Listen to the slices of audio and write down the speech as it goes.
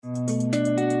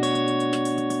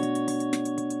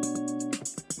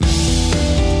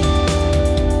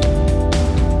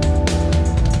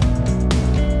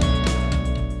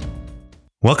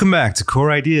Welcome back to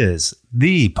Core Ideas,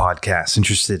 the podcast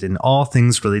interested in all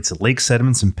things related to lake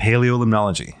sediments and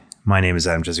paleolimnology. My name is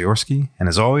Adam Jeziorski, and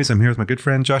as always, I'm here with my good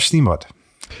friend Josh Steamboat.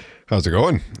 How's it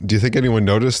going? Do you think anyone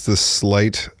noticed the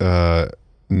slight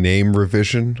name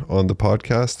revision on the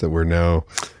podcast, that we're now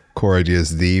Core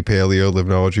Ideas, the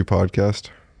paleolimnology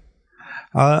podcast?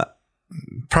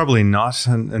 Probably not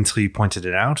until you pointed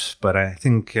it out, but I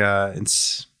think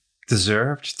it's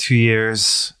deserved. 2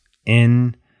 years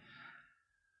in,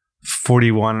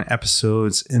 41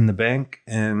 episodes in the bank,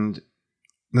 and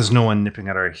there's no one nipping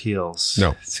at our heels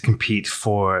to compete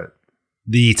for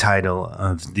the title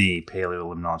of the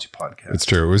Paleolimnology podcast. It's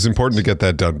true. It was important to get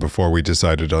that done before we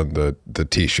decided on the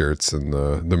t-shirts and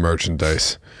the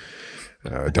merchandise.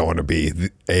 I don't want to be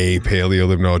a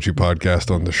Paleolimnology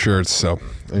podcast on the shirts, so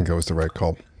I think that was the right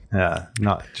call.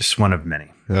 Not just one of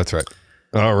many. That's right.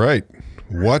 All right.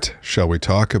 What shall we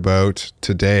talk about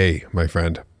today, my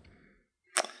friend?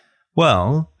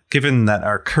 Well, given that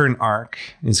our current arc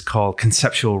is called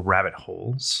Conceptual Rabbit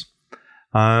Holes,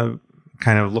 kind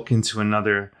of look into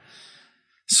another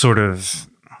sort of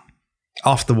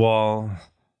off-the-wall,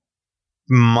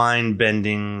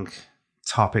 mind-bending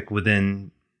topic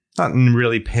within, not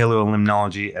really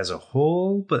paleolimnology as a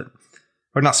whole,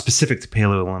 or not specific to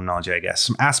paleolimnology, I guess.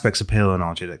 Some aspects of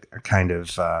paleolimnology that are kind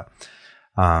of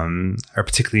are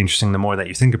particularly interesting the more that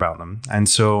you think about them. And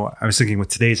so I was thinking with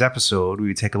today's episode, we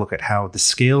would take a look at how the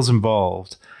scales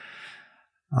involved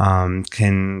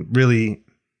can really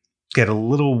get a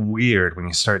little weird when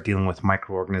you start dealing with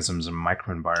microorganisms and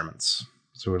microenvironments.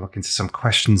 So we're looking to some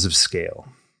questions of scale.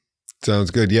 Sounds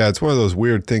good. Yeah, it's one of those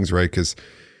weird things, right? Because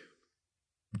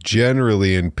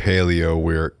generally in paleo,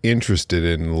 we're interested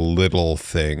in little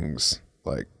things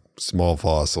like small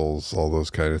fossils, all those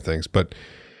kind of things. But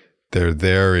they're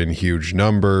there in huge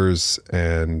numbers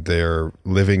and they're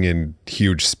living in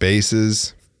huge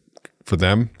spaces for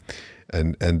them.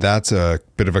 And that's a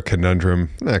bit of a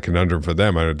conundrum. Not a conundrum for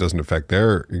them. It doesn't affect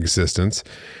their existence.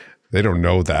 They don't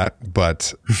know that,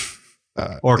 but...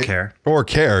 Or care.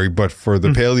 But for the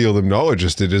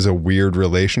paleolimnologist, it is a weird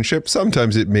relationship.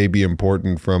 Sometimes it may be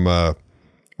important from a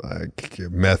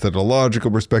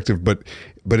methodological perspective, but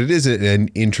it is an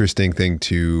interesting thing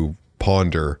to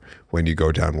ponder when you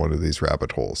go down one of these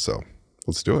rabbit holes. So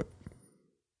let's do it.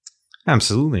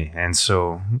 Absolutely. And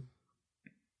so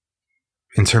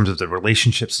in terms of the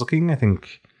relationships looking, I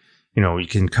think, you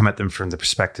can come at them from the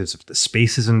perspectives of the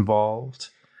spaces involved,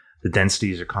 the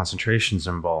densities or concentrations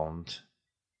involved,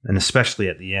 and especially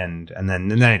at the end. And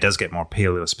then it does get more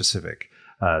paleo specific,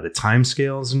 the time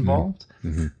scales involved.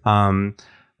 Mm-hmm.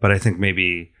 But I think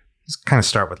maybe just kind of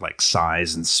start with like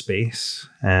size and space,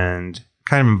 and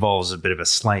kind of involves a bit of a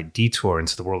slight detour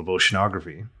into the world of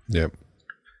oceanography. Yep.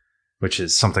 Which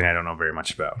is something I don't know very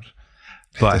much about.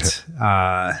 But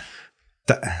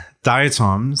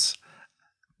diatoms,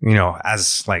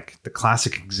 as like the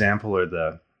classic example or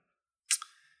the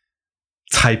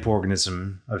type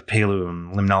organism of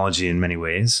paleolimnology in many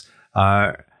ways,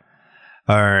 are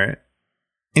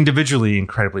individually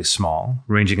incredibly small,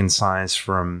 ranging in size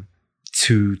from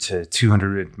 2 to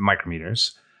 200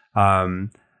 micrometers.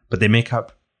 But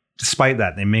despite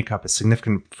that, they make up a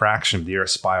significant fraction of the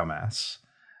Earth's biomass.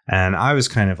 And I was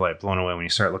kind of like blown away when you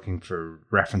start looking for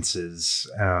references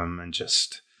and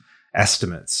just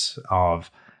estimates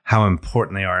of how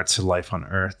important they are to life on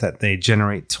Earth, that they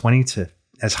generate 20 to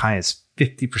as high as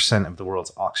 50% of the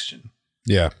world's oxygen.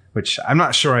 Yeah. Which I'm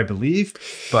not sure I believe,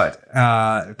 but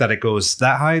that it goes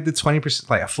that high to 20%,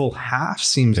 like a full half,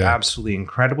 seems absolutely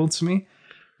incredible to me.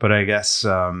 But I guess,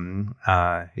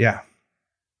 yeah.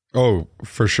 Oh,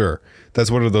 for sure.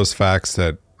 That's one of those facts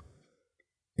that,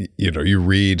 you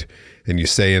read and you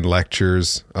say in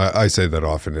lectures. I say that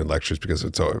often in lectures because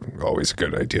it's always a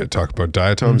good idea to talk about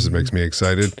diatoms. Mm-hmm. It makes me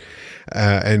excited.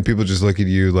 And people just look at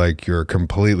you like you're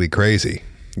completely crazy.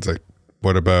 It's like,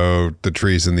 what about the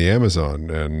trees in the Amazon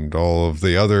and all of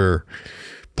the other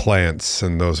plants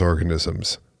and those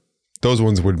organisms? Those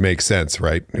ones would make sense,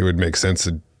 right? It would make sense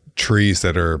that trees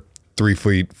that are 3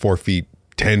 feet, 4 feet,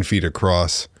 10 feet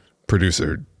across produce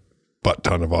a butt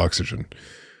ton of oxygen.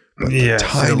 But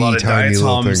tiny, a lot of tiny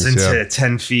diatoms into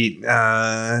 10 feet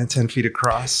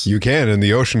across. You can, and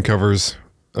the ocean covers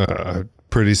a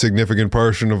pretty significant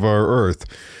portion of our Earth.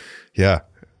 Yeah.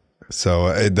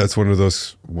 So that's one of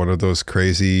those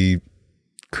crazy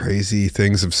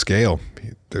things of scale.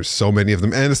 There's so many of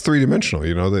them, and it's 3-dimensional.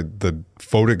 The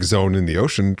photic zone in the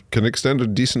ocean can extend a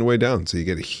decent way down, so you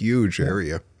get a huge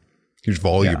area. Huge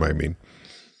volume, Yeah. I mean.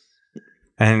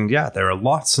 And yeah, there are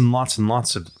lots and lots and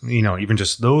lots of, even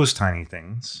just those tiny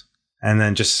things. And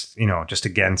then just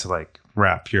again, to like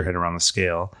wrap your head around the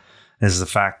scale is the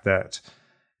fact that,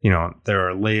 there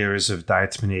are layers of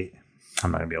diatomaceous,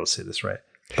 I'm not gonna be able to say this right,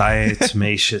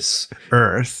 diatomaceous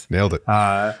earth. Nailed it.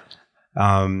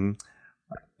 On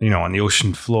the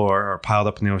ocean floor, or piled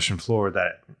up on the ocean floor,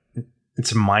 that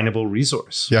it's a mineable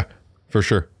resource. Yeah, for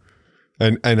sure.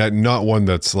 And not one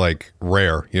that's like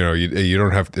rare. You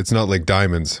don't have. It's not like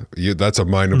diamonds. That's a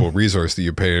mineable resource that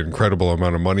you pay an incredible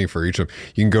amount of money for each of them.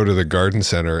 You can go to the garden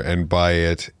center and buy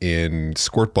it in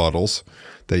squirt bottles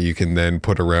that you can then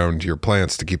put around your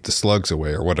plants to keep the slugs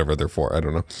away or whatever they're for. I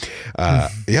don't know.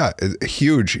 Yeah,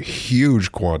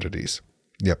 huge quantities.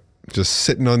 Yep, just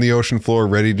sitting on the ocean floor,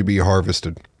 ready to be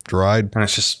harvested, dried, And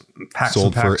it's just packs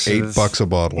sold and for packs $8 a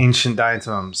bottle. Ancient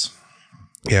diatoms.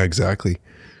 Yeah, exactly.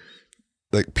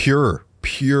 Like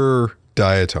pure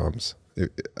diatoms.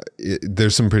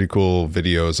 There's some pretty cool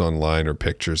videos online or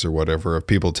pictures or whatever of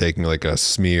people taking like a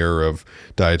smear of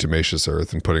diatomaceous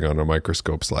earth and putting on a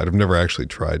microscope slide. I've never actually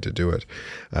tried to do it.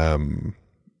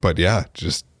 But yeah,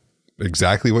 just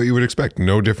exactly what you would expect.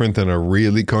 No different than a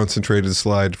really concentrated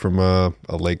slide from a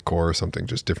lake core or something,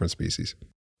 just different species.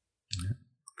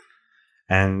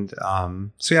 And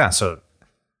so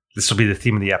this will be the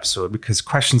theme of the episode, because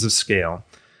questions of scale,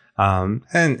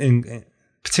 and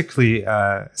particularly,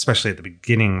 especially at the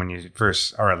beginning when you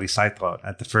first, or at least I thought,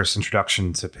 at the first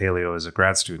introduction to paleo as a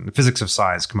grad student, the physics of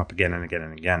size come up again and again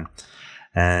and again.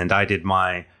 And I did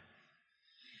my,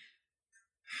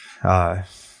 not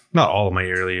all of my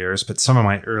early years, but some of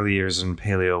my early years in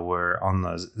paleo were on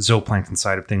the zooplankton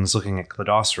side of things, looking at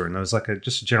Cladocera. And there was like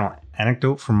just a general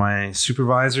anecdote from my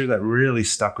supervisor that really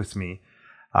stuck with me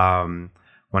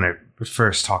when I was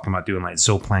first talking about doing like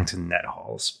zooplankton net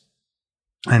hauls.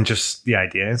 And just the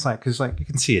idea is like, because like you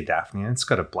can see a Daphnia, it's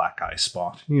got a black eye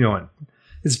spot, and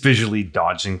it's visually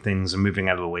dodging things and moving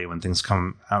out of the way when things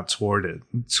come out towards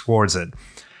it.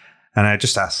 And I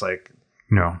just asked like,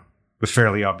 the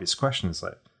fairly obvious question is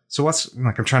like, so what's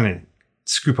like, I'm trying to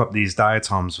scoop up these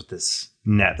diatoms with this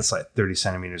net that's like 30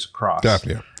 centimeters across.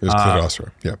 Daphnia. It was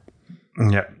Cladocera. Yeah.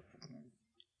 Yeah.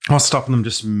 What's stopping them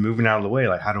just moving out of the way?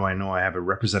 Like, how do I know I have a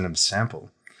representative sample?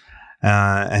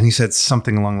 And he said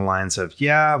something along the lines of,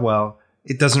 yeah, well,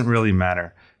 it doesn't really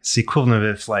matter. It's the equivalent of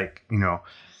if, like,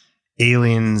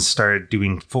 aliens started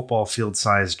doing football field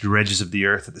sized dredges of the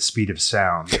earth at the speed of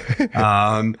sound.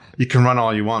 You can run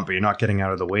all you want, but you're not getting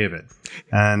out of the way of it.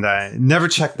 And I never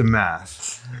checked the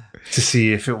math to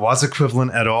see if it was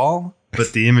equivalent at all,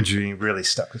 but the imagery really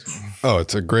stuck with me. Oh,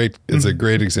 it's a great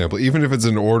example. Even if it's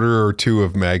an order or two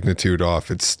of magnitude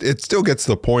off, it still gets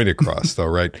the point across, though,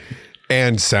 right?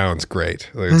 And sounds great.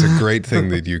 Like, it's a great thing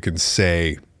that you can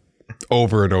say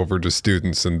over and over to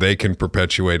students, and they can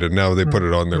perpetuate it. Now they put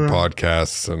it on their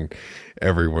podcasts, and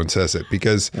everyone says it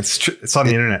because it's true. It's on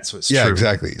the internet, so it's yeah, true.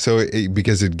 Exactly. So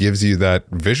because it gives you that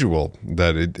visual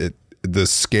that the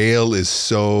scale is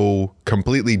so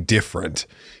completely different.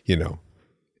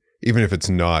 Even if it's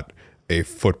not a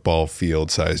football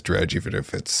field size dredge, even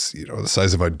if it's the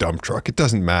size of a dump truck, it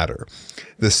doesn't matter.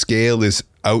 The scale is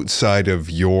outside of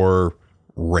your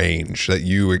range that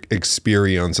you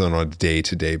experience on a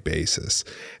day-to-day basis,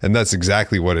 and that's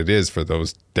exactly what it is for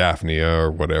those Daphnia or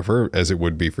whatever, as it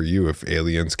would be for you if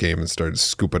aliens came and started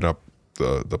scooping up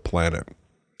the planet.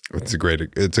 It's a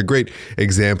great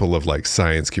example of like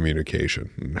science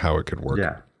communication and how it can work.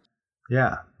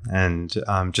 Yeah. And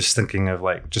just thinking of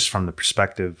like, just from the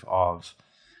perspective of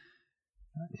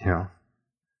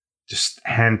just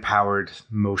hand-powered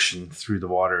motion through the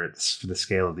water for the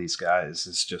scale of these guys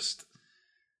is just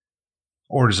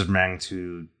orders of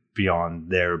magnitude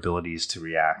beyond their abilities to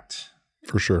react.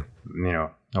 For sure.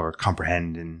 Or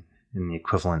comprehend in the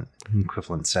equivalent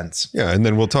sense. Yeah, and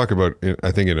then we'll talk about,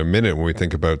 I think in a minute, when we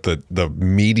think about the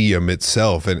medium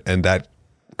itself, and that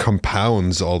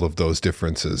compounds all of those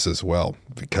differences as well,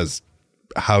 because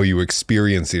how you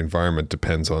experience the environment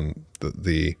depends on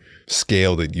the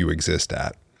scale that you exist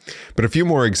at. But a few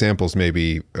more examples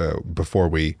maybe before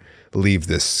we leave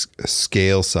this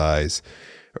scale size,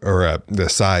 or the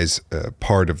size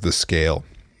part of the scale.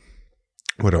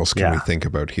 What else can we think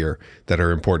about here that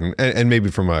are important? And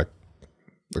maybe from a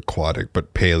aquatic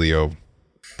but paleo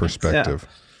perspective.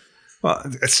 Yeah. Well,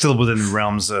 it's still within the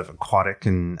realms of aquatic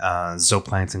and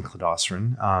zooplankton,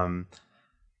 cladoceran,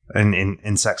 and in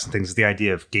insects and things. The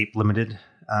idea of gate limited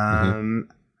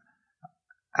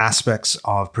aspects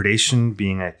of predation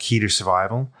being a key to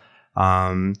survival.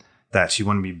 That you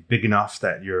want to be big enough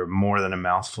that you're more than a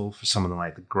mouthful for some of the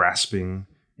like the grasping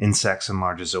insects and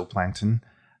larger zooplankton.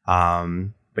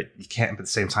 but you can't. But at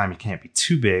the same time, you can't be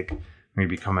too big. You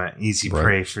become an easy Right.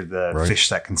 prey for the Right. fish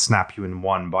that can snap you in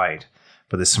one bite.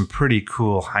 But there's some pretty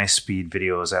cool high-speed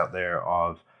videos out there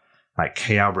of like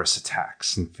Chaobrus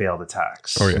attacks and failed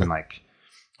attacks. Oh, yeah. And like,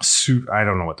 I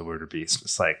don't know what the word would be.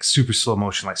 It's like super slow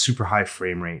motion, like super high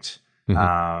frame rate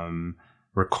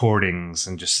recordings,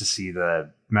 and just to see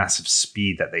the massive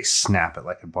speed that they snap at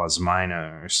like a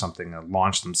Bosmina or something and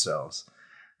launch themselves.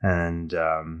 And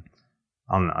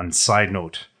on side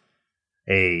note,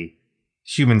 a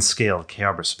human-scaled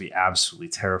Chaobrus would be absolutely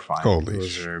terrifying. Holy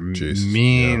Those are Jesus,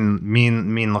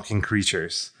 mean-looking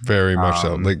creatures. Very much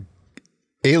so. Like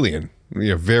alien,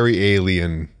 very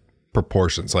alien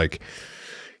proportions. Like,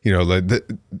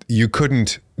 you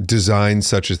couldn't design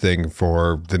such a thing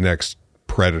for the next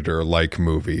Predator-like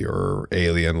movie or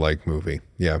Alien-like movie.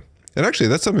 Yeah. And actually,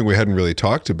 that's something we hadn't really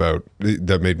talked about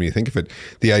that made me think of it.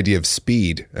 The idea of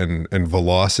speed and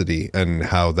velocity and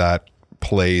how that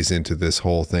plays into this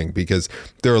whole thing, because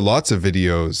there are lots of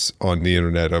videos on the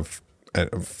internet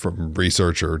from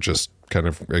research or just kind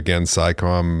of, again,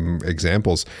 SciComm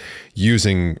examples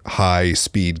using high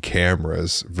speed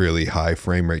cameras, really high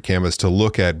frame rate cameras, to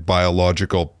look at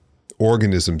biological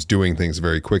organisms doing things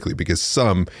very quickly, because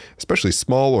some, especially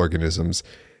small organisms,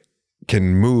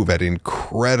 can move at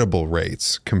incredible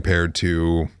rates compared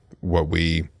to what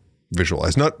we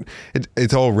visualize.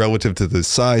 It's all relative to the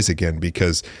size again,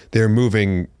 because they're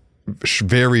moving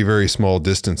very, very small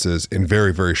distances in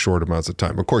very, very short amounts of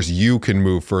time. Of course, you can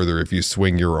move further if you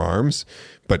swing your arms,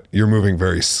 but you're moving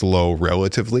very slow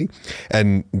relatively.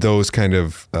 And those kind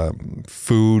of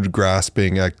food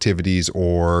grasping activities,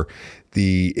 or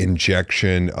the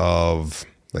injection of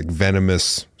like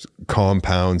venomous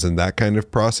compounds and that kind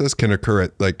of process, can occur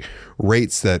at like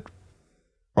rates that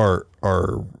are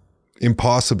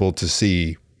impossible to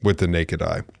see with the naked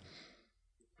eye,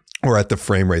 or at the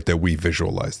frame rate that we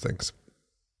visualize things.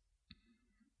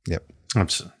 Yep.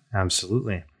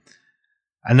 Absolutely.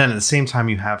 And then at the same time,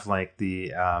 you have like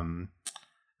the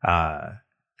that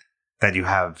you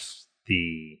have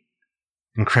the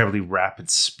incredibly rapid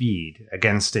speed,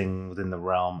 again staying within the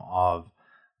realm of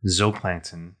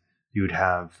zooplankton. You would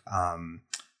have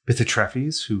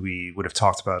Bythotrephes, who we would have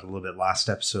talked about a little bit last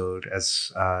episode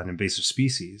as an invasive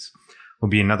species, will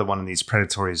be another one of these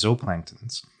predatory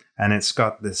zooplanktons. And it's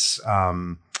got this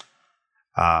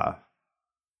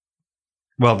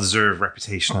well-deserved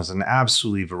reputation as an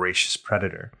absolutely voracious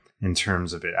predator, in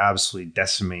terms of it absolutely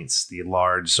decimates the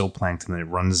large zooplankton that it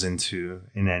runs into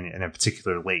in a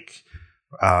particular lake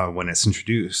when it's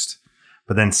introduced.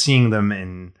 But then seeing them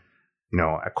in,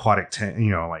 aquatic,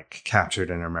 like captured,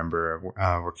 and I remember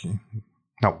working,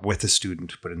 not with a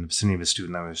student, but in the vicinity of a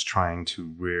student that was trying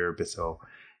to rear Bytho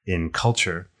in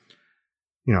culture.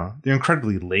 They're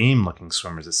incredibly lame looking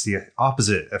swimmers. It's the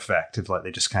opposite effect of like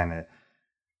they just kind of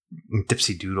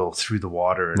dipsy doodle through the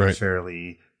water at a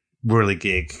fairly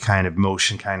whirligig kind of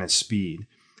motion, kind of speed.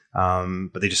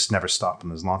 But they just never stop,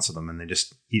 and there's lots of them, and they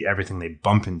just eat everything they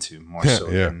bump into, more so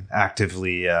than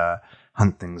actively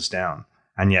hunt things down.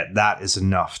 And yet that is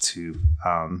enough to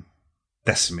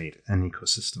decimate an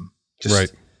ecosystem.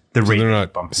 Just the rate they're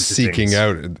not seeking things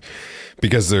out,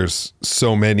 because there's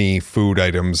so many food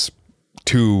items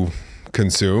to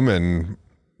consume, and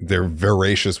they're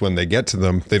voracious when they get to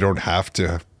them. They don't have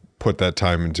to put that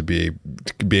time into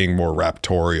being more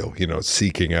raptorial,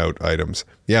 seeking out items.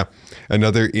 Yeah.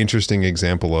 Another interesting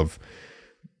example of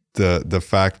the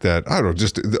fact that, I don't know,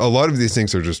 just a lot of these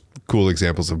things are just cool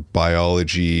examples of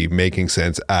biology making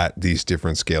sense at these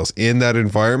different scales. In that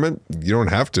environment, you don't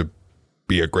have to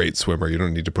be a great swimmer. You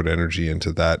don't need to put energy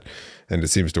into that. And it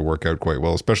seems to work out quite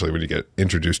well, especially when you get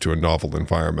introduced to a novel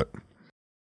environment.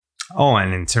 Oh,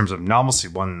 and in terms of novelty,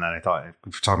 one that I thought, if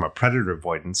we're talking about predator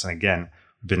avoidance, and again,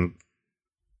 we've been,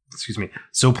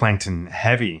 zooplankton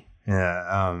heavy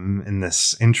in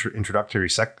this introductory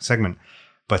segment,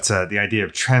 but the idea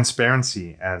of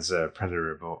transparency as a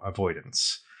predator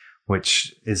avoidance,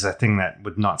 which is a thing that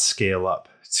would not scale up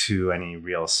to any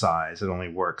real size. It only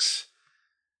works.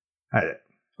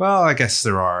 I guess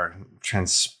there are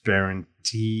transparent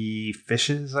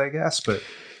fishes, I guess, but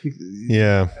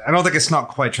yeah, I don't think it's not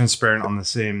quite transparent on the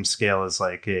same scale as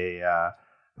like a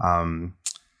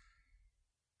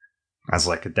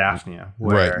Daphnia,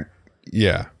 where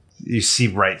you see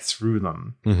right through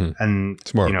them, and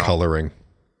it's more coloring.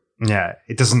 Yeah,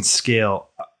 it doesn't scale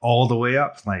all the way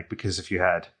up, like, because if you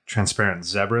had transparent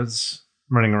zebras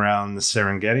running around the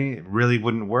Serengeti, it really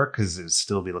wouldn't work, because it'd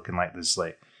still be looking like there's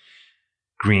like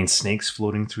green snakes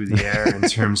floating through the air in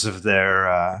terms of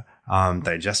their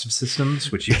digestive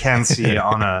systems, which you can see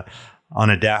on a on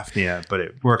a Daphnia, but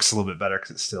it works a little bit better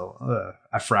because it's still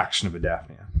a fraction of a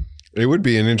Daphnia. It would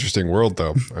be an interesting world,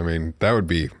 though. I mean, that'd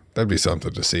be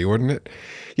something to see, wouldn't it?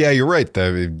 Yeah, you're right.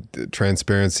 The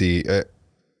transparency.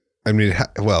 I mean,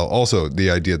 also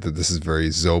the idea that this is very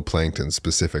zooplankton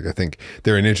specific. I think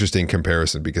they're an interesting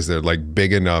comparison because they're like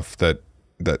big enough that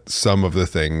some of the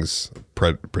things,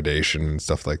 predation and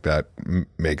stuff like that,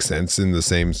 make sense in the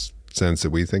same sense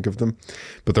that we think of them,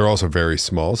 but they're also very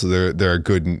small. So they're a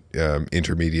good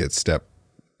intermediate step.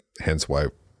 Hence why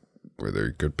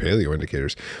they're good paleo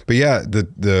indicators. But yeah,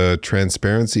 the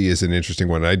transparency is an interesting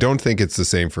one. I don't think it's the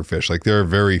same for fish. Like there are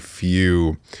very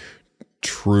few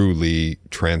truly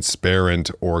transparent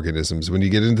organisms. When you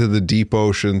get into the deep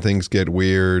ocean, things get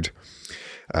weird.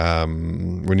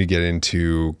 When you get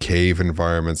into cave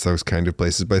environments, those kind of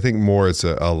places. But I think more it's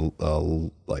a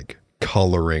like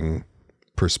coloring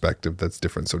perspective that's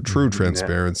different. So true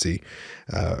transparency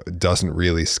doesn't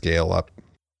really scale up.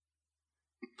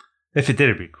 If it did,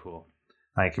 it'd be cool.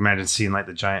 Like imagine seeing like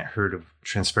the giant herd of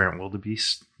transparent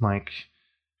wildebeest, like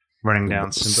running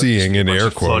down Simba. Seeing in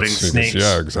air quotes. Snakes.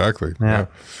 Yeah, exactly. Yeah.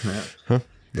 Huh.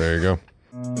 There you go.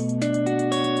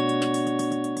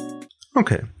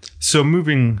 Okay. So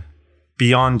moving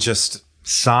beyond just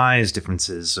size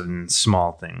differences and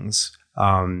small things,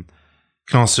 can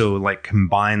also like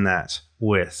combine that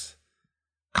with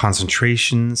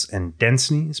concentrations and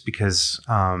densities because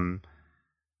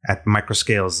at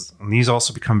microscales, these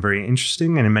also become very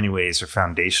interesting and in many ways are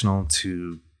foundational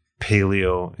to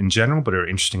paleo in general, but are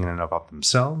interesting in and of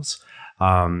themselves.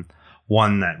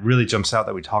 One that really jumps out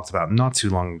that we talked about not too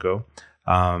long ago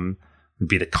would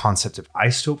be the concept of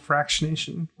isotope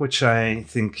fractionation, which I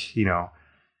think,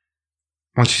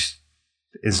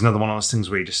 is another one of those things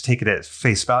where you just take it at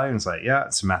face value and it's like, yeah,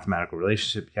 it's a mathematical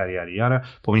relationship, yada, yada, yada.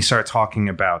 But when you start talking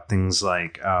about things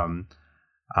like,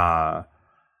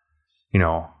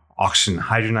 oxygen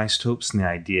hydrogen isotopes and the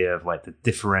idea of like the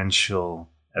differential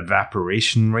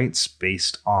evaporation rates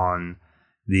based on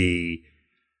the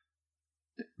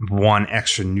one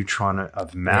extra neutron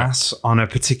of mass on a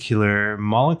particular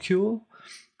molecule,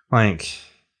 like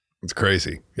it's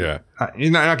crazy. Yeah.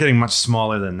 You're not getting much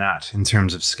smaller than that in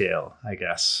terms of scale, I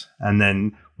guess. And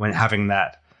then when having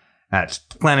that at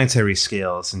planetary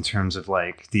scales in terms of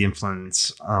like the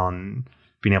influence on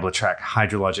being able to track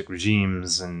hydrologic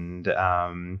regimes and,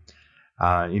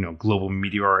 global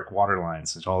meteoric water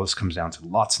lines. And all this comes down to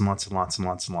lots and lots and lots and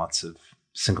lots and lots of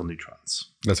single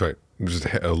neutrons. That's right. Just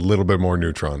a little bit more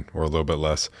neutron or a little bit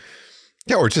less.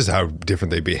 Yeah, or just how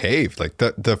different they behave. Like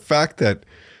the fact that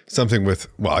something with,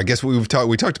 well, I guess we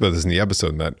talked about this in the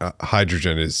episode, that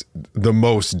hydrogen is the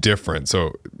most different.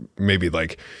 So maybe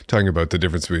like talking about the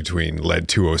difference between lead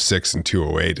 206 and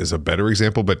 208 is a better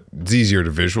example, but it's easier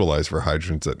to visualize for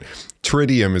hydrogens. That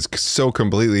tritium is so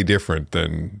completely different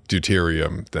than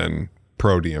deuterium, than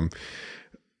protium,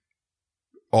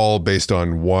 all based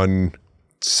on one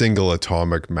single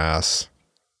atomic mass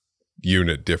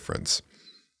unit difference.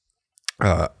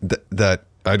 That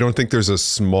I don't think there's a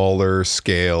smaller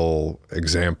scale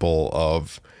example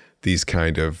of these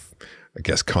kind of, I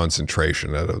guess,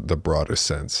 concentration at the broadest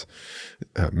sense,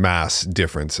 mass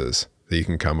differences that you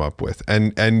can come up with.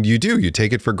 And you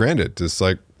take it for granted. It's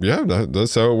like, yeah,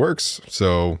 that's how it works.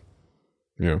 So,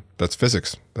 that's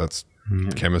physics. That's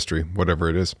chemistry, whatever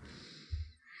it is.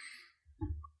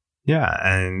 Yeah,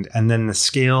 and then the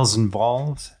scales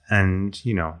involved. And,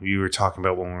 you were talking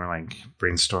about when we were like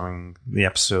brainstorming the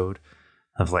episode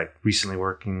of like recently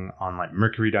working on like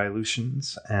mercury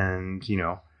dilutions and,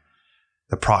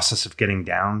 the process of getting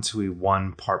down to a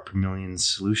 1 part per million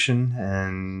solution.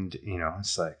 And,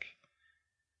 it's like,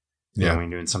 when you're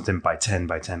doing something by 10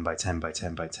 by 10 by 10 by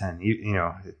 10 by 10,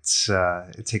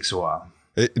 it takes a while.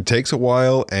 It takes a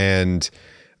while. And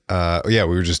we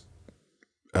were just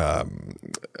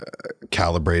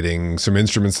calibrating some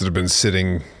instruments that have been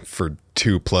sitting for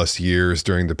 2+ years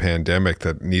during the pandemic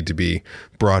that need to be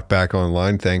brought back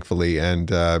online, thankfully. And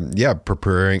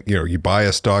preparing, you buy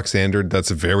a stock standard that's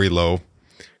very low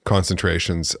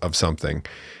concentrations of something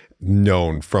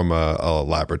known from a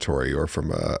laboratory or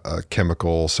from a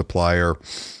chemical supplier.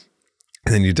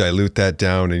 And then you dilute that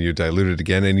down and you dilute it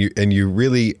again. And you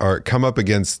really come up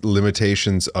against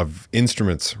limitations of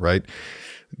instruments, right?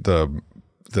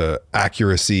 The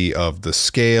accuracy of the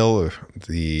scale,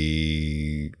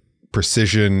 the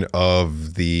precision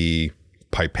of the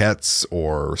pipettes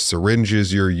or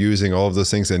syringes you're using, all of those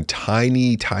things, and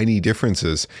tiny, tiny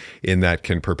differences in that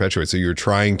can perpetuate. So you're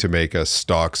trying to make a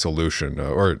stock solution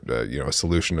or a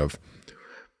solution of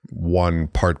 1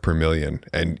 part per million,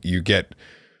 and you get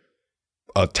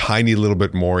a tiny little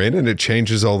bit more in, and it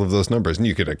changes all of those numbers, and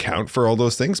you can account for all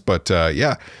those things. But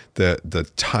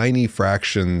the tiny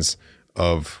fractions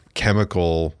of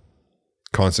chemical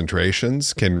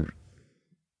concentrations can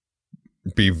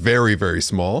be very, very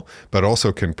small, but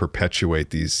also can perpetuate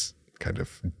these kind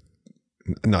of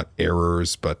not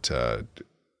errors, but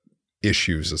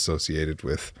issues associated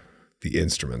with the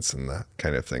instruments and that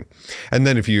kind of thing. And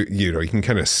then if you can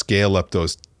kind of scale up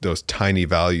those tiny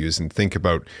values and think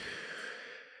about,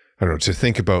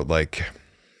 like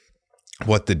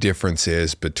what the difference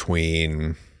is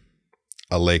between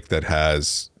a lake that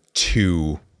has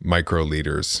 2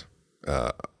 microliters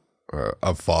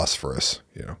of phosphorus,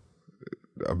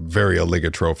 a very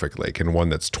oligotrophic lake, and one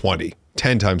that's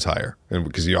 10 times higher, and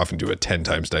because you often do a 10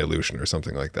 times dilution or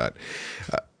something like that.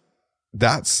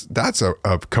 That's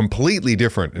a completely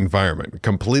different environment,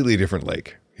 completely different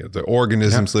lake. The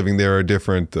organisms living there are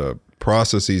different. The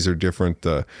processes are different.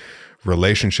 The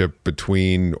relationship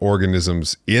between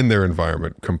organisms in their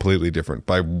environment completely different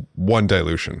by one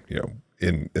dilution,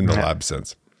 in the lab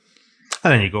sense.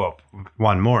 And then you go up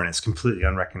one more and it's completely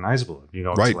unrecognizable.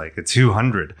 Right. It's like a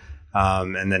 200.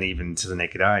 And then even to the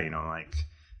naked eye,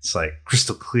 it's like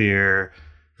crystal clear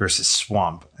versus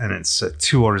swamp. And it's a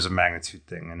 2 orders of magnitude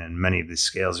thing. And in many of these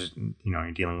scales,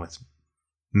 you're dealing with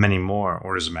many more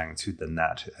orders of magnitude than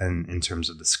that, and in terms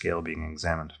of the scale being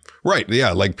examined. Right.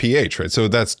 Yeah. Like pH, right? So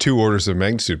that's 2 orders of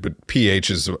magnitude, but pH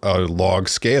is a log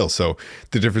scale. So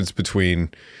the difference between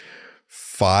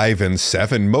 5 and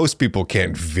 7, most people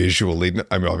can't visually,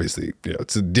 obviously,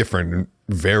 it's a different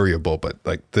variable, but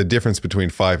like the difference between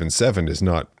 5 and 7 is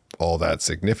not all that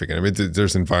significant.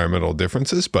 There's environmental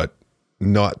differences, but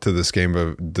not to the same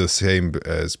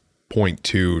as 0.2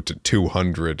 to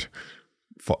 200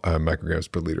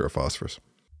 micrograms per liter of phosphorus.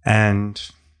 And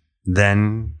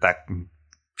then that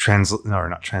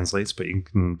not translates, but you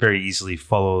can very easily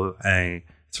follow a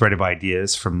thread of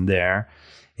ideas from there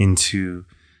into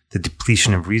the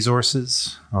depletion of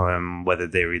resources, whether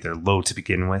they're either low to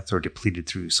begin with or depleted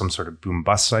through some sort of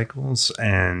boom-bust cycles,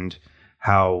 and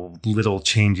how little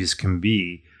changes can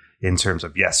be in terms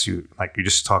of, yes, you're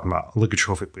just talking about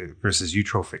oligotrophic versus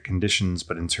eutrophic conditions,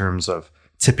 but in terms of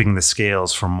tipping the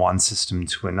scales from one system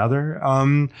to another,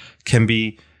 can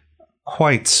be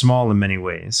quite small in many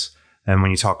ways. And when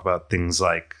you talk about things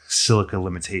like silica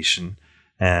limitation,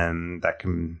 and that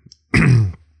can,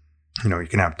 you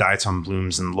can have diatom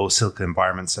blooms in low silica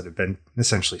environments that have been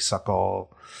essentially suck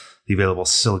all the available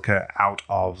silica out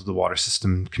of the water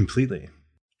system completely.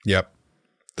 Yep.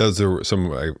 Those are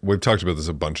we've talked about this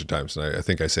a bunch of times, and I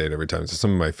think I say it every time. It's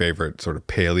some of my favorite sort of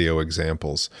paleo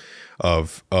examples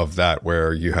of that,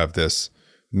 where you have this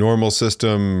normal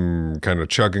system kind of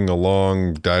chugging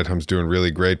along, diatom's doing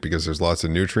really great because there's lots of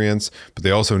nutrients, but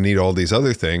they also need all these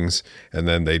other things, and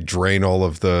then they drain all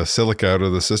of the silica out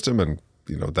of the system, and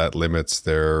that limits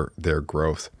their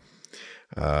growth.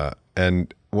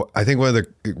 And I think one of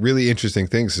the really interesting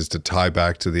things is to tie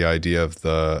back to the idea of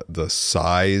the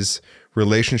size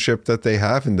relationship that they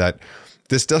have, and that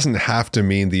this doesn't have to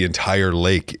mean the entire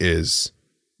lake is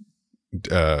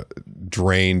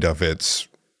drained of its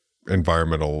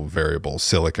environmental variable,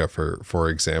 silica, for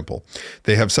example.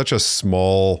 They have such a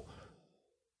small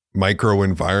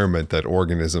microenvironment that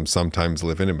organisms sometimes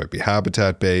live in. It might be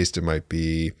habitat based, it might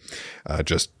be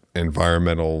just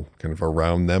environmental kind of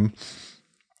around them,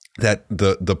 that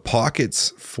the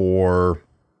pockets for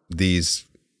these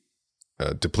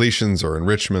depletions or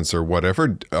enrichments or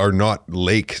whatever are not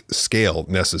lake scale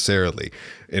necessarily.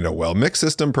 In a well-mixed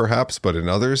system, perhaps, but in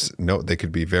others, no, they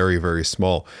could be very, very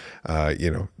small.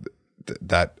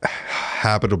 That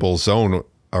habitable zone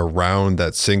around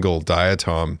that single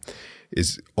diatom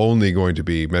is only going to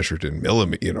be measured in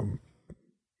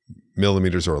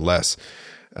millimeters or less,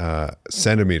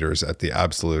 centimeters at the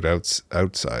absolute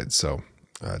outside. So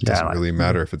it doesn't really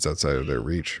matter if it's outside of their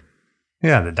reach.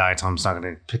 Yeah, the diatom's not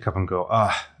going to pick up and go,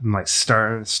 I'm like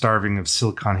starving of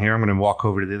silicon here. I'm going to walk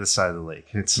over to the other side of the lake.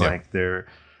 It's like they're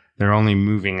only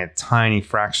moving a tiny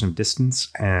fraction of distance,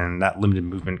 and that limited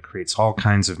movement creates all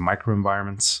kinds of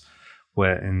microenvironments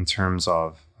where, in terms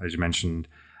of, as you mentioned,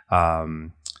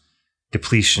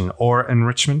 depletion or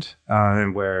enrichment,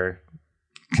 where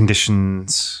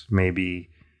conditions may be,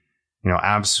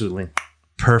 absolutely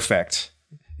perfect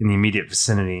in the immediate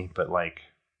vicinity, but like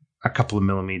a couple of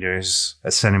millimeters,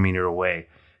 a centimeter away,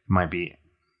 might be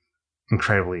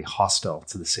incredibly hostile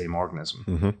to the same organism.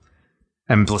 Mm-hmm.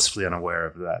 And blissfully unaware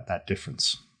of that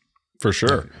difference. For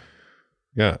sure.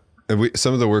 Yeah. And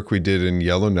some of the work we did in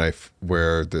Yellowknife,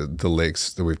 where the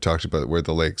lakes that we've talked about, where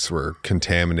the lakes were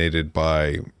contaminated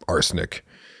by arsenic,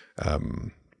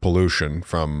 pollution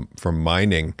from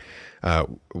mining.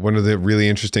 One of the really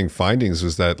interesting findings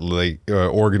was that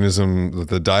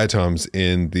the diatoms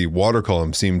in the water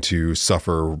column seemed to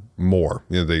suffer more.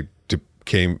 They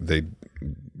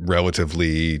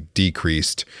relatively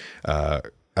decreased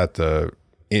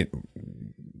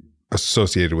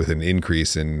associated with an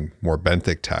increase in more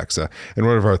benthic taxa. And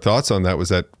one of our thoughts on that was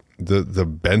that the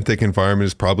benthic environment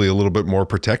is probably a little bit more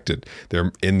protected.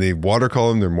 They're in the water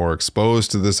column, they're more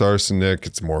exposed to this arsenic,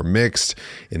 it's more mixed.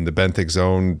 In the benthic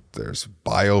zone, there's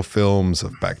biofilms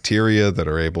of bacteria that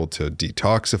are able to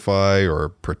detoxify or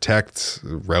protect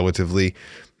relatively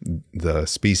the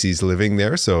species living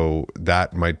there. So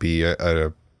that might be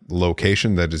a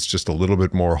location that is just a little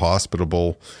bit more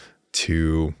hospitable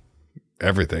to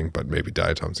everything, but maybe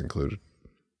diatoms included.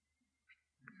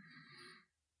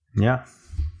 Yeah.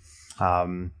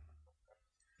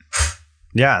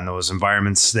 Yeah, and those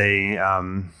environments, they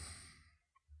are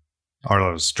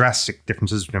those drastic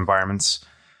differences between environments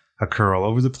occur all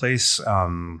over the place.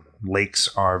 Lakes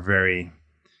are very,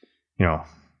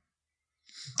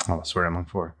 that's what I'm looking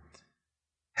for.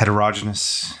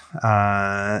 Heterogeneous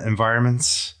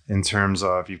environments in terms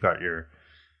of you've got your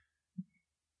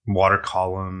water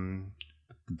column,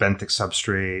 the benthic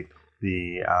substrate,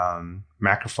 the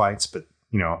macrophytes, but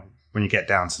when you get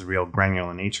down to the real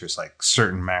granular nature, it's like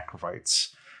certain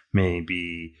macrophytes may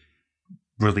be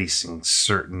releasing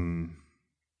certain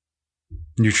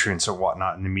nutrients or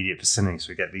whatnot in the immediate vicinity. So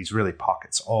we get these really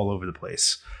pockets all over the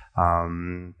place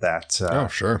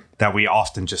that we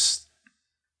often just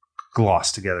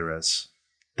gloss together as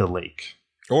the lake.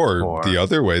 Or the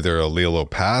other way, they're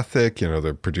allelopathic,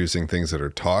 they're producing things that are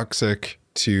toxic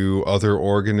to other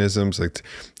organisms,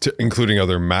 including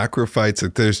other macrophytes.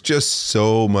 Like there's just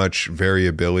so much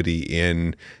variability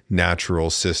in natural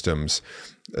systems,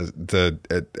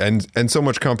 and so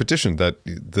much competition that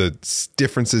the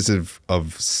differences of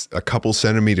a couple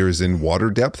centimeters in water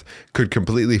depth could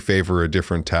completely favor a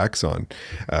different taxon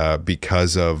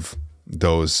because of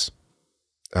those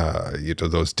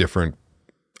different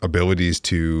abilities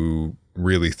to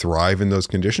really thrive in those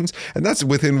conditions. And that's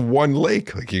within one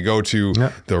lake. Like you go to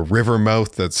the river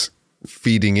mouth that's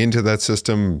feeding into that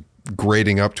system,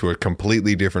 grading up to a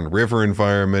completely different river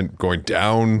environment, going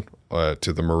down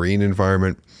to the marine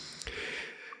environment.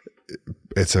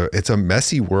 It's a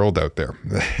messy world out there.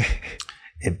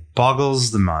 It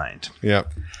boggles the mind. Yeah.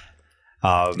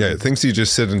 Things you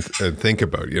just sit and think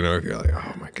about, you're like,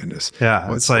 oh my goodness.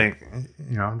 Yeah. It's like,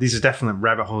 these are definitely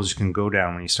rabbit holes you can go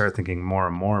down when you start thinking more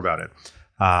and more about it.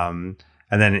 And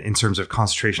then in terms of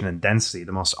concentration and density,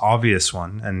 the most obvious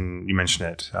one, and you mentioned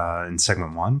it in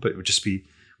segment 1, but it would just be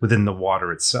within the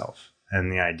water itself.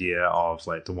 And the idea of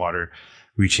like the water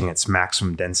reaching its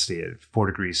maximum density at 4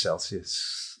 degrees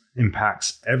Celsius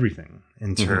impacts everything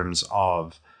in terms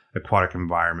of aquatic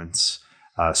environments,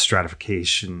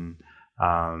 stratification,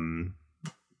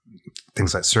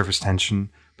 things like surface tension,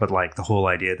 but like the whole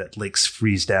idea that lakes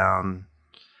freeze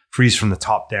from the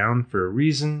top down for a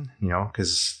reason,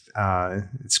 because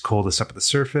it's coldest up at the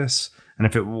surface. And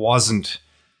if it wasn't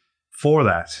for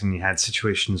that, and you had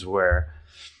situations where,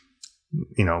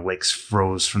 lakes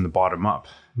froze from the bottom up,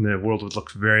 the world would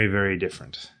look very, very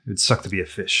different. It would suck to be a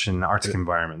fish in Arctic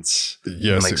environments.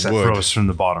 Yes, lakes it that would. froze from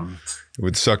the bottom. It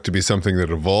would suck to be something that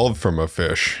evolved from a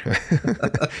fish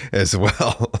as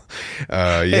well.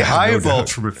 I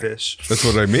evolved from a fish. That's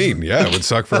what I mean. Yeah, it would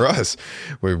suck for us.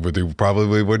 We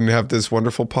probably wouldn't have this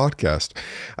wonderful podcast.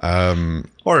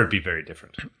 Or it'd be very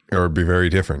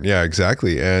different. Yeah,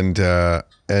 exactly. And that's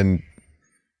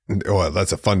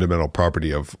a fundamental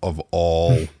property of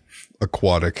all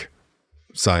aquatic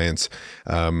science.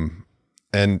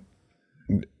 And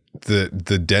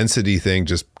the density thing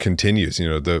just continues.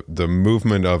 The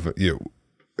movement of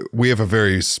we have a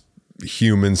very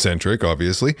human centric,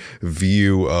 obviously,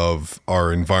 view of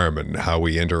our environment and how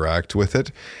we interact with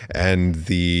it, and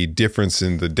the difference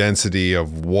in the density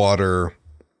of water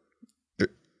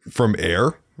from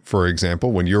air. For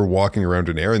example, when you're walking around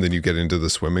in air and then you get into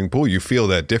the swimming pool, you feel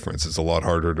that difference. It's a lot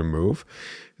harder to move.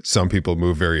 Some people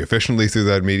move very efficiently through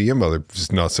that medium,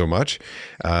 others not so much.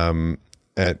 But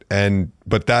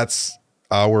that's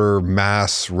our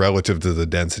mass relative to the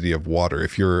density of water.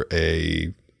 If you're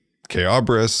a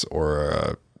Chaabris or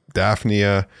a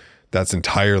Daphnia, that's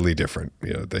entirely different.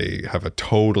 They have or a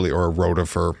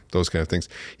rotifer, those kind of things.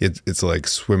 It's like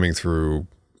swimming through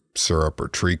syrup or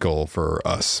treacle for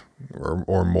us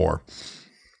or more.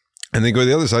 And then go to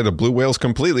the other side, a blue whale's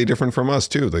completely different from us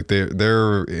too. Like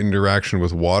their interaction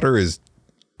with water is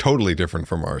totally different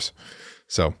from ours.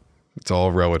 So it's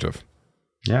all relative.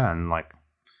 Yeah, and like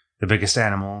the biggest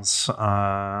animals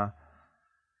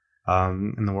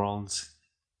in the world,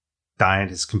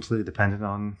 diet is completely dependent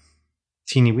on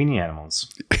teeny weeny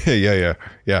animals. Yeah.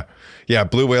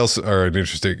 Blue whales are an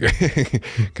interesting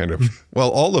kind of, well,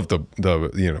 all of the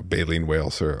baleen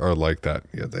whales are like that.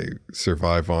 Yeah, they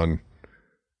survive on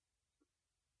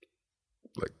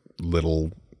like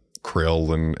little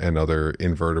krill and other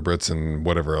invertebrates and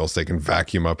whatever else they can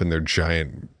vacuum up in their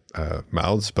giant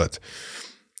mouths. But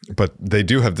they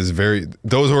do have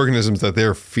those organisms that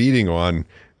they're feeding on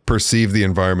perceive the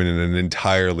environment in an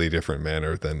entirely different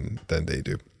manner than they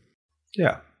do.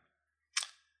 Yeah.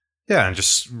 Yeah, and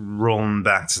just rolling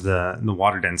back to the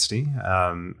water density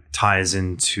ties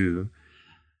into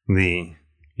the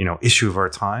issue of our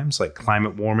times, like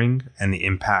climate warming and the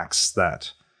impacts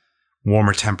that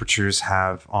warmer temperatures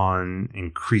have on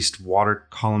increased water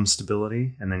column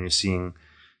stability. And then you're seeing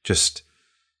just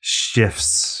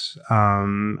shifts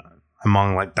among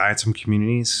like diatom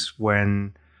communities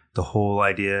when the whole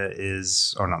idea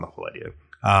is, or not the whole idea,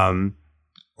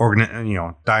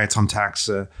 diatom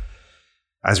taxa,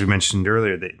 as we mentioned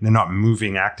earlier, they're not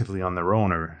moving actively on their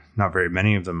own, or not very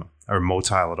many of them are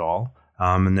motile at all.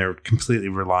 And they're completely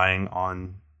relying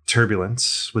on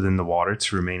turbulence within the water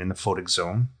to remain in the photic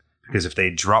zone. Because if they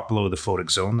drop below the photic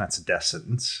zone, that's a death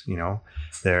sentence.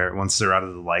 Once they're out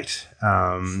of the light,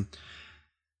 they're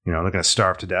going to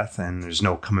starve to death, and there's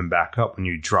no coming back up when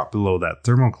you drop below that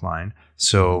thermocline.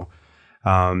 So,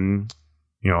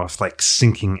 if like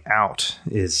sinking out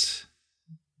is,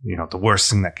 the worst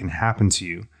thing that can happen to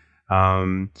you,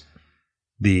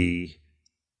 the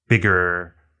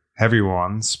bigger, heavier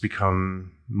ones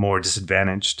become more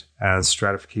disadvantaged as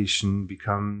stratification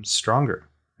becomes stronger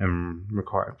and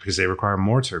because they require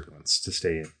more turbulence to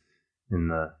stay in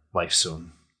the life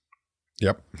zone.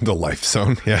 Yep, the life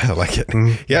zone. Yeah, I like it.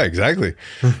 Yeah, exactly.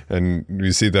 And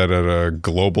we see that at a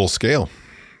global scale.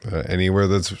 Anywhere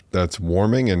that's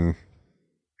warming and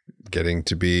getting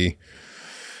to be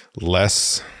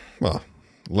less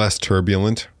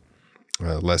turbulent,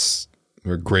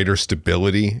 greater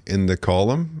stability in the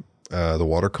column, the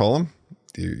water column.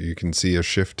 You can see a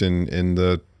shift in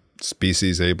the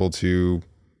species able to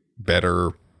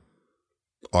better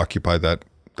occupy that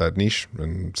niche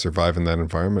and survive in that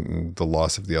environment, and the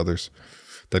loss of the others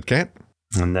that can't.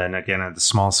 And then again, at the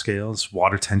small scales,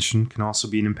 water tension can also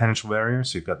be an impenetrable barrier.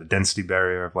 So you've got the density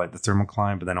barrier of like the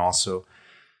thermocline, but then also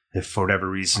if for whatever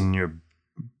reason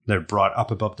they're brought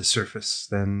up above the surface,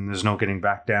 then there's no getting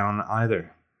back down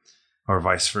either, or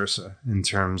vice versa, in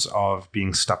terms of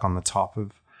being stuck on the top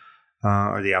of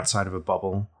or the outside of a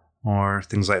bubble or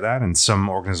things like that. And some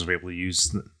organisms are able to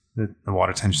use the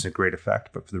water tension to great effect,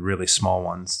 but for the really small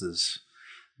ones, there's,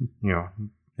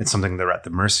 it's something they're at the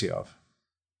mercy of.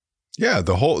 Yeah,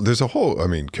 there's a whole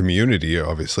community,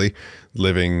 obviously,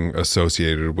 living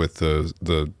associated with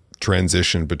the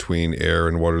transition between air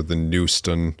and water, the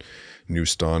Newston,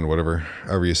 whatever,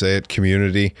 however you say it,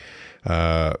 community.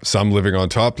 Some living on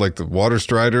top, like the water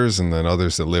striders, and then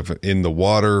others that live in the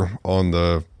water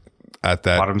at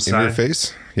that bottom interface.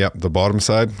 Side. Yep, the bottom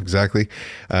side, exactly.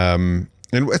 And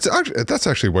that's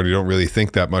actually what you don't really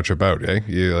think that much about, eh?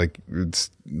 It's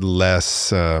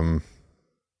less,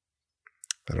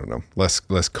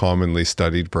 less commonly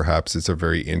studied. Perhaps it's a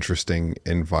very interesting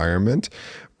environment,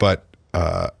 but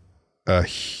a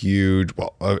huge,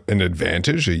 an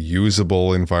advantage, a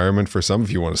usable environment for some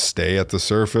if you want to stay at the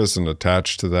surface and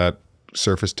attach to that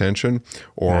surface tension,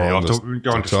 or you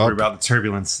don't have to worry about the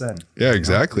turbulence then. Yeah,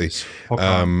 exactly.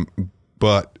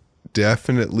 But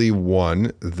definitely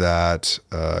one that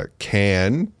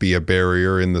can be a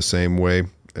barrier in the same way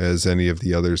as any of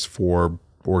the others for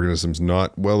organisms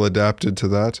not well adapted to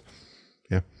that.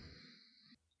 Yeah.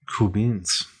 Cool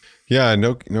beans. Yeah,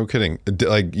 no kidding.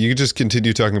 Like, you could just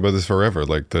continue talking about this forever.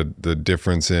 Like the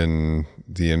difference in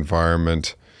the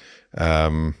environment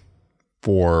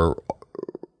for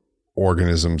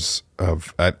organisms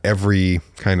at every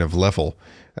kind of level.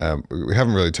 We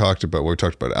haven't really talked about, we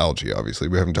talked about algae, obviously.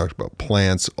 We haven't talked about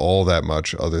plants all that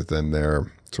much other than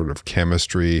their sort of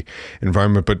chemistry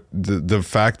environment. But the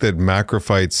fact that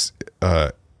macrophytes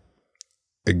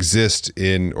exist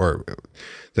in, or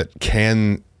that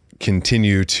can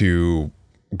continue to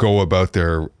go about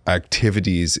their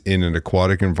activities in an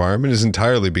aquatic environment is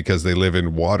entirely because they live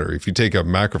in water. If you take a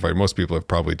macrophyte, most people have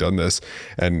probably done this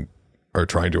and are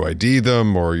trying to ID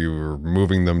them, or you're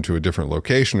moving them to a different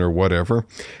location or whatever,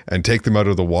 and take them out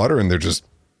of the water and they're just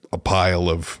a pile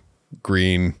of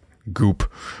green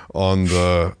goop on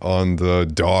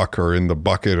the dock or in the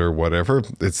bucket or whatever.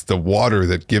 It's the water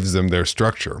that gives them their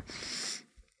structure.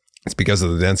 It's because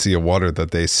of the density of water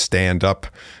that they stand up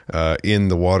in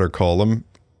the water column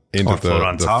into float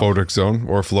on the top. photic zone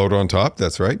or float on top.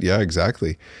 That's right. Yeah,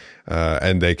 exactly.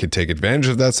 And they could take advantage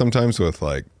of that sometimes with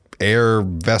like air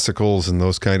vesicles and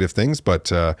those kind of things,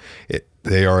 but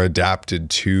they are adapted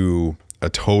to a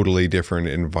totally different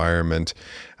environment,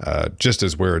 just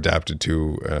as we're adapted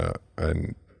to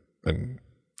an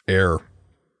air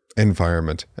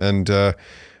environment. And this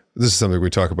is something we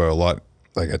talk about a lot.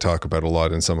 Like I talk about a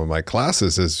lot in some of my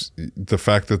classes, is the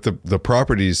fact that the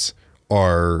properties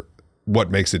are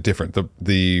what makes it different.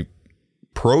 The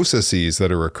processes that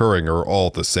are occurring are all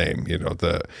the same. You know,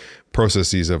 the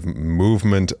processes of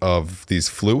movement of these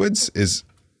fluids is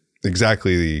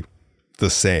exactly the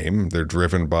same. They're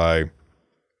driven by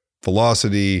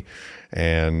velocity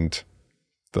and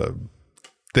the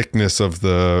thickness of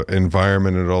the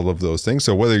environment and all of those things.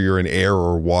 So whether you're in air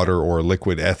or water or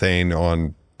liquid ethane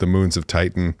on the moons of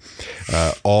Titan,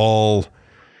 all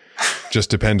just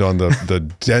depend on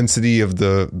the density of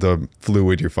the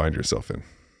fluid you find yourself in.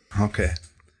 Okay.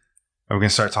 Are we going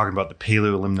to start talking about the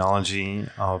paleolimnology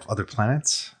of other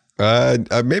planets?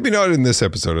 Maybe not in this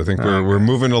episode. I think we're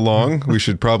moving along. We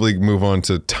should probably move on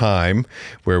to time,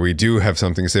 where we do have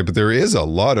something to say. But there is a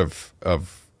lot of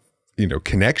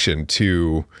connection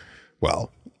to,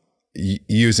 well,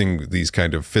 using these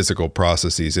kind of physical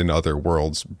processes in other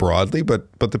worlds broadly, but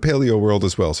the paleo world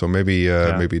as well. So maybe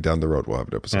down the road we'll have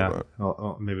an episode on it.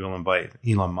 Well, maybe we'll invite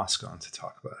Elon Musk on to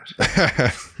talk about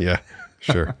it. Yeah,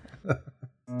 sure.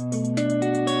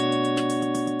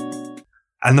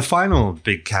 And the final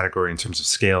big category in terms of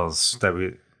scales that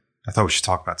I thought we should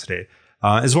talk about today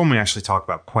is one we actually talk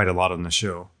about quite a lot on the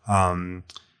show,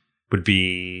 would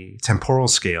be temporal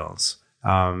scales,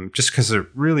 just because they're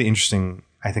really interesting,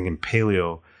 I think, in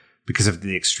paleo because of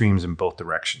the extremes in both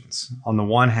directions. On the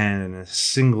one hand, in a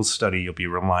single study, you'll be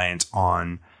reliant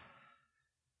on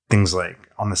things like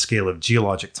on the scale of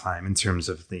geologic time in terms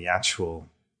of the actual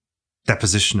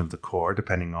deposition of the core,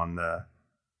 depending on the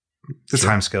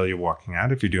time scale you're walking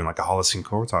at. If you're doing like a Holocene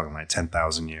core, we're talking like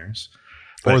 10,000 years.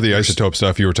 Or the isotope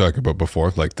stuff you were talking about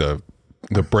before, like the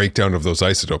breakdown of those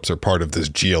isotopes are part of this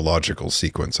geological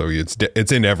sequence. So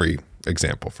it's in every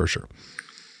example for sure.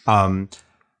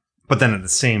 But then at the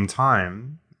same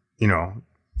time,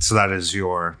 so that is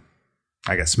your,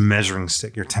 I guess, measuring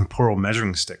stick, your temporal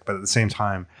measuring stick. But at the same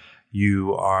time,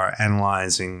 you are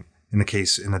analyzing, in the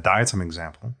diatom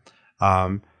example,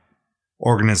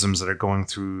 organisms that are going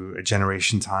through a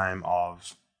generation time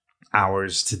of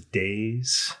hours to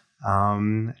days.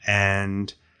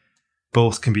 And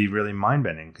both can be really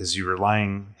mind-bending because you're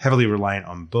heavily reliant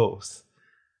on both.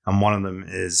 And one of them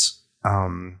is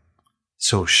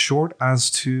so short as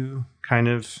to kind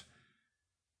of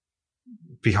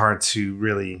be hard to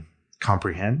really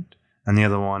comprehend. And the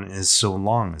other one is so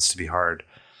long as to be hard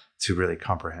to really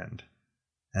comprehend.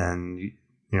 And,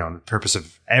 the purpose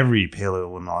of every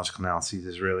paleolimnological analysis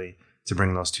is really to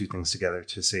bring those two things together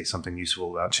to say something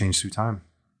useful about change through time.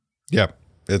 Yeah.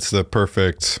 It's the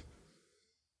perfect,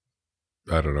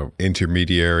 I don't know,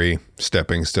 intermediary,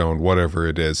 stepping stone, whatever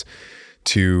it is,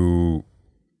 to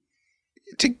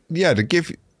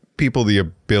give people the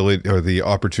ability or the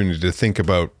opportunity to think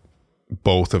about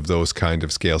both of those kind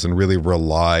of scales and really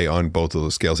rely on both of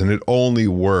those scales. And it only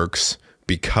works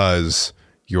because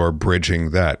you're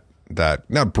bridging that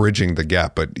not bridging the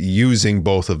gap, but using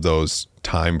both of those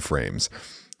time frames.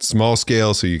 Small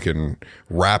scale, so you can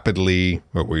rapidly,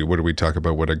 what do we talk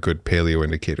about what a good paleo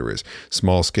indicator is?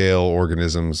 Small scale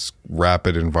organisms,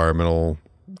 rapid environmental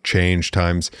change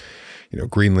times.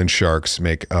 Greenland sharks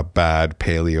make a bad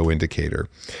paleo indicator.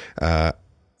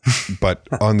 But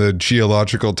on the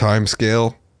geological time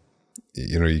scale,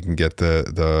 you can get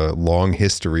the long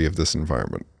history of this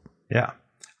environment. Yeah.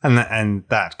 And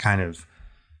that kind of,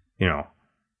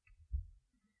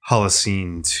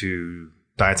 Holocene to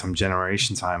diatom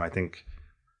generation time, I think,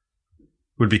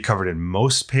 would be covered in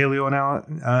most paleo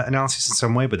analyses in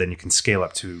some way, but then you can scale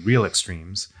up to real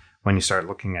extremes when you start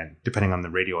looking at, depending on the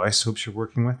radioisotopes you're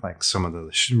working with, like some of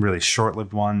the really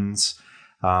short-lived ones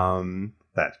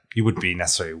that you wouldn't be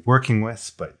necessarily working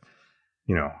with, but,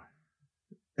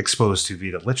 exposed to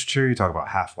via the literature. You talk about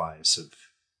half-lives of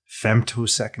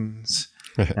femtoseconds.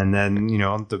 And then,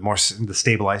 the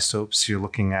stable isotopes, you're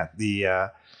looking at the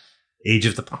age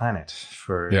of the planet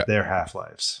for their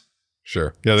half-lives.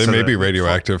 Sure. Yeah, they may be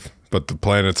radioactive, but the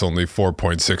planet's only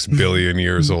 4.6 billion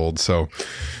years old. So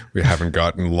we haven't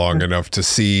gotten long enough to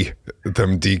see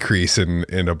them decrease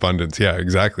in abundance. Yeah,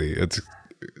 exactly. It's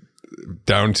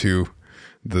down to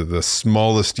the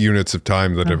smallest units of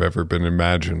time that have ever been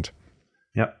imagined.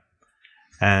 Yep.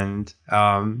 And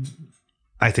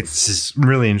I think this is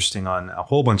really interesting on a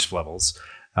whole bunch of levels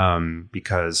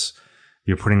because,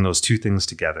 you're putting those two things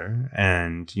together,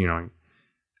 and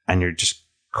and you're just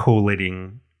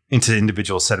collating into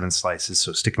individual sediment slices.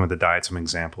 So sticking with the diatom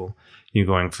example, you're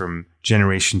going from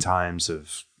generation times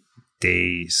of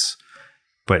days,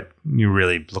 but you're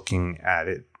really looking at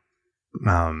it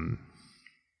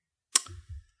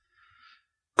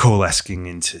coalescing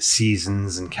into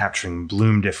seasons and capturing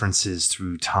bloom differences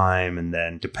through time. And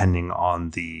then depending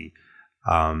on the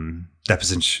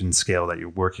deposition scale that you're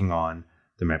working on,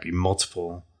 there might be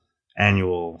multiple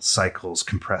annual cycles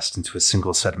compressed into a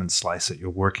single sediment slice that you're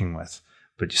working with,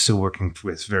 but you're still working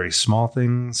with very small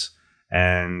things.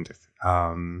 And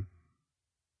and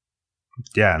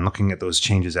looking at those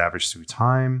changes averaged through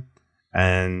time.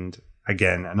 And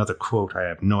again, another quote, I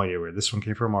have no idea where this one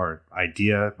came from or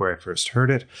idea where I first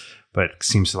heard it, but it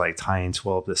seems to like tie into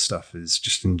all of this stuff, is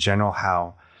just in general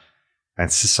how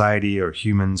and society or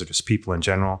humans or just people in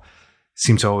general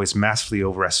seem to always massively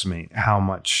overestimate how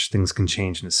much things can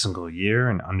change in a single year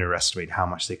and underestimate how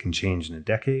much they can change in a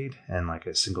decade. And like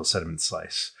a single sediment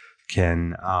slice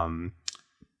can,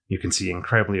 you can see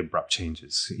incredibly abrupt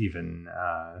changes, even,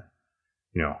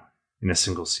 in a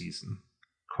single season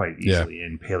quite easily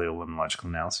in paleolimnological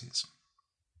analyses.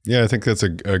 Yeah, I think that's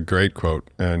a great quote.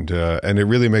 And it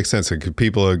really makes sense. And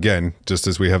people, again, just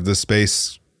as we have this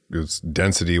space,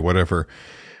 density, whatever,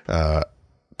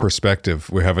 perspective,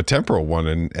 we have a temporal one,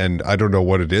 and I don't know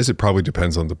what it is. It probably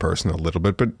depends on the person a little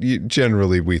bit, but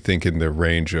generally we think in the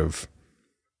range of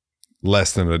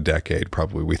less than a decade.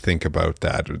 Probably we think about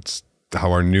that. It's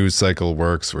how our news cycle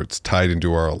works, where it's tied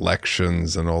into our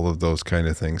elections and all of those kind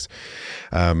of things.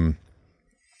 And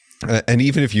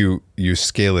even if you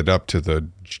scale it up to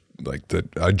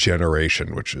a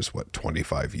generation, which is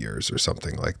 25 years or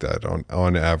something like that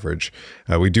on average,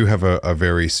 we do have a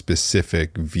very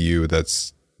specific view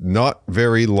that's not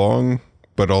very long,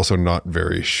 but also not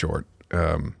very short,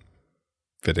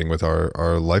 fitting with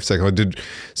our life cycle. I did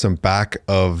some back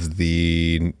of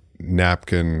the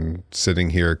napkin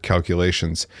sitting here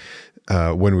calculations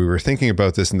when we were thinking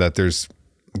about this, and that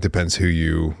depends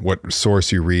what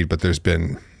source you read, but there's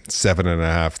been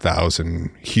 7,500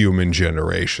 human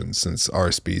generations since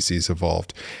our species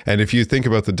evolved. And if you think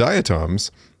about the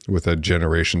diatoms with a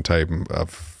generation time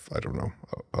of, I don't know,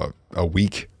 a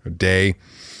week, a day,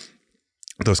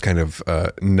 those kind of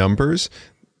numbers,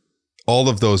 all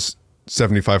of those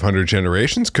 7,500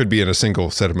 generations could be in a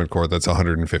single sediment core that's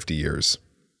 150 years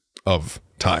of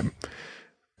time,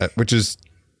 which is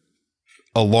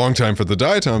a long time for the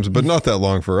diatoms, but not that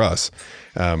long for us.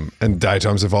 And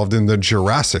diatoms evolved in the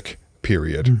Jurassic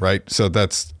period, right? So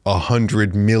that's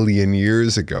 100 million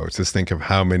years ago. Just think of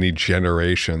how many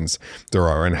generations there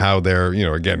are and how they're,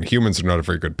 again, humans are not a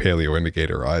very good paleo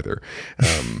indicator either,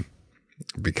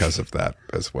 because of that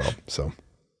as well. So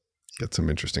get some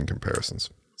interesting comparisons.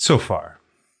 So far.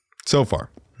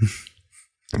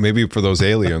 Maybe for those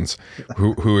aliens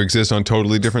who exist on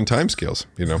totally different timescales,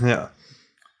 Yeah.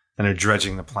 And are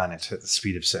dredging the planet at the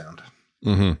speed of sound.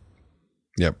 Mm-hmm.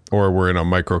 Yep. Or we're in a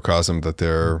microcosm that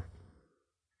they're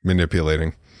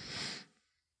manipulating.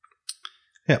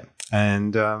 Yeah.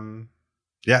 And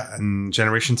and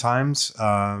generation times,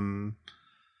 anyone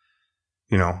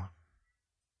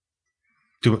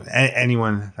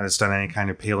that has done any kind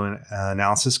of paleo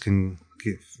analysis can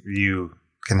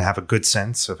have a good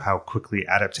sense of how quickly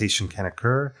adaptation can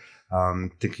occur.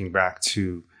 Thinking back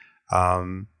to,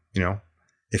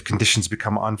 if conditions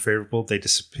become unfavorable, they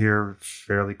disappear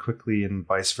fairly quickly, and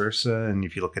vice versa. And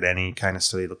if you look at any kind of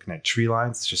study looking at tree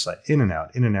lines, it's just like in and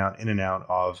out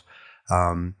of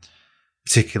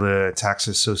particular taxa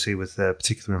associated with a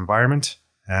particular environment.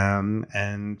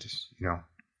 And you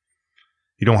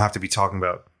don't have to be talking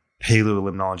about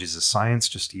paleolimnology as a science.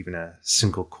 Just even a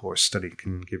single course study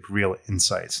can give real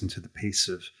insights into the pace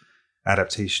of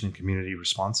adaptation and community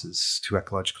responses to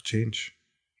ecological change.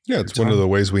 Yeah, it's one of the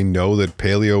ways we know that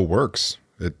paleo works.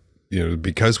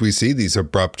 Because we see these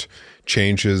abrupt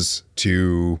changes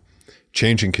to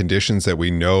changing conditions that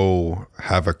we know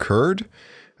have occurred,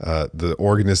 the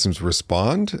organisms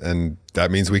respond, and that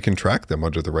means we can track them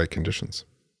under the right conditions.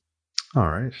 All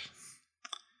right.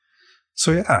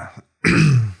 So, yeah.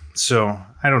 So,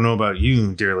 I don't know about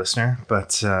you, dear listener,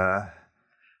 but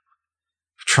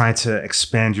try to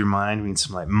expand your mind. We need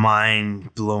some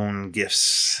mind-blown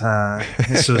gifts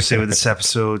associated with this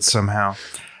episode somehow.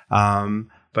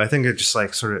 But I think I'd just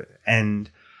sort of end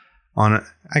on,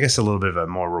 a little bit of a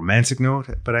more romantic note.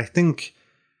 But I think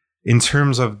in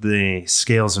terms of the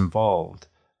scales involved,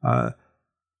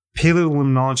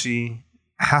 paleolimnology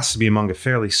has to be among a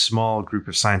fairly small group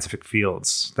of scientific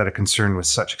fields that are concerned with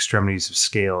such extremities of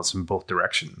scales in both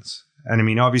directions. And I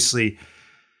mean, obviously,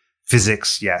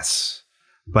 physics, yes.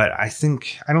 But I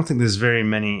don't think there's very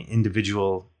many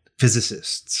individual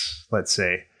physicists, let's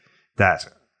say, that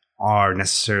are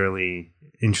necessarily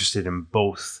interested in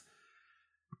both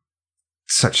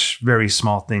such very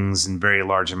small things in very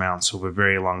large amounts over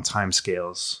very long time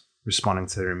scales responding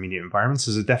to their immediate environments.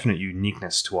 There's a definite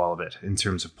uniqueness to all of it in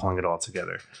terms of pulling it all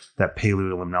together. That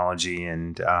paleolimnology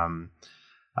and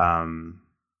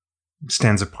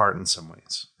stands apart in some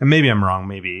ways. And maybe I'm wrong.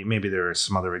 Maybe there are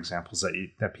some other examples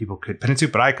that people could pin it to,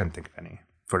 but I couldn't think of any.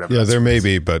 For whatever. Yeah, there may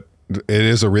be, but it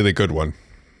is a really good one.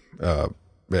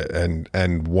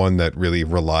 And one that really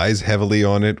relies heavily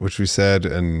on it, which we said,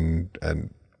 and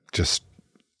just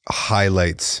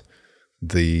highlights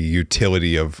the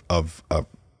utility of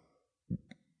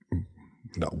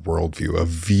not worldview, a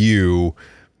view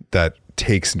that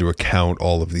takes into account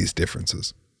all of these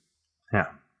differences. Yeah.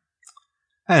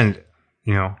 And,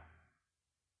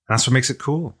 that's what makes it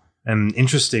cool and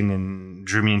interesting and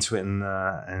drew me into it in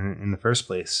the first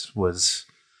place was,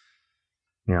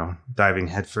 diving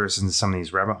headfirst into some of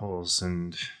these rabbit holes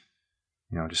and,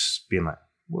 just being like,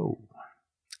 whoa.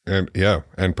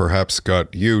 And perhaps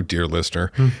got you, dear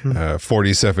listener,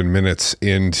 47 minutes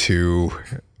into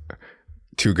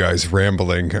two guys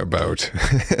rambling about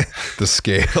the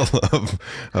scale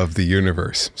of the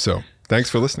universe. So thanks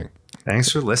for listening.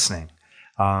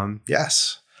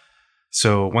 Yes.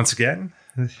 So once again,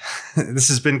 this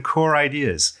has been Core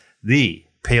Ideas, the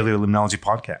Paleolimnology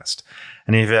podcast.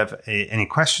 And if you have any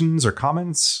questions or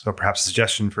comments, or perhaps a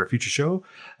suggestion for a future show,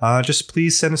 just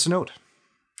please send us a note.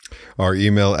 Our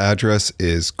email address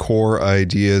is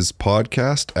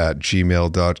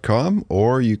coreideaspodcast@gmail.com,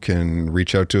 or you can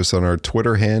reach out to us on our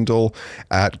Twitter handle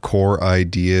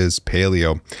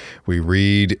 @coreideaspaleo. We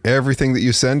read everything that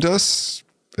you send us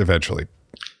eventually.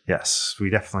 Yes, we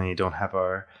definitely don't have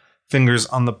our fingers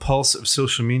on the pulse of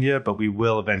social media, but we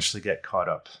will eventually get caught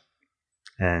up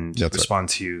and respond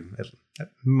to you at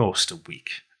most a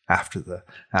week after the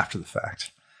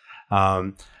fact.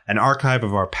 An archive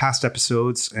of our past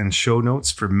episodes and show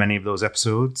notes for many of those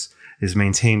episodes is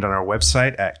maintained on our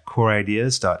website at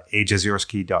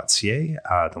coreideas.ajaziorsky.ca.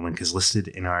 The link is listed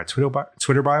in our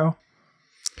Twitter bio.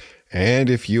 And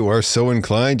if you are so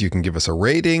inclined, you can give us a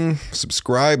rating,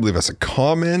 subscribe, leave us a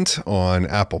comment on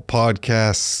Apple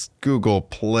Podcasts, Google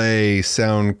Play,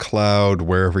 SoundCloud,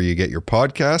 wherever you get your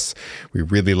podcasts. We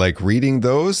really like reading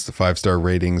those. The 5-star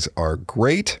ratings are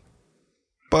great,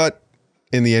 but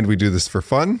in the end, we do this for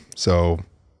fun, so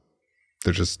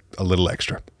they're just a little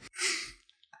extra.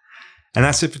 And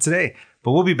that's it for today.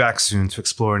 But we'll be back soon to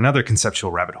explore another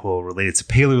conceptual rabbit hole related to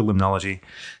paleolimnology,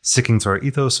 sticking to our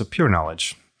ethos of pure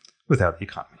knowledge without the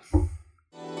economy.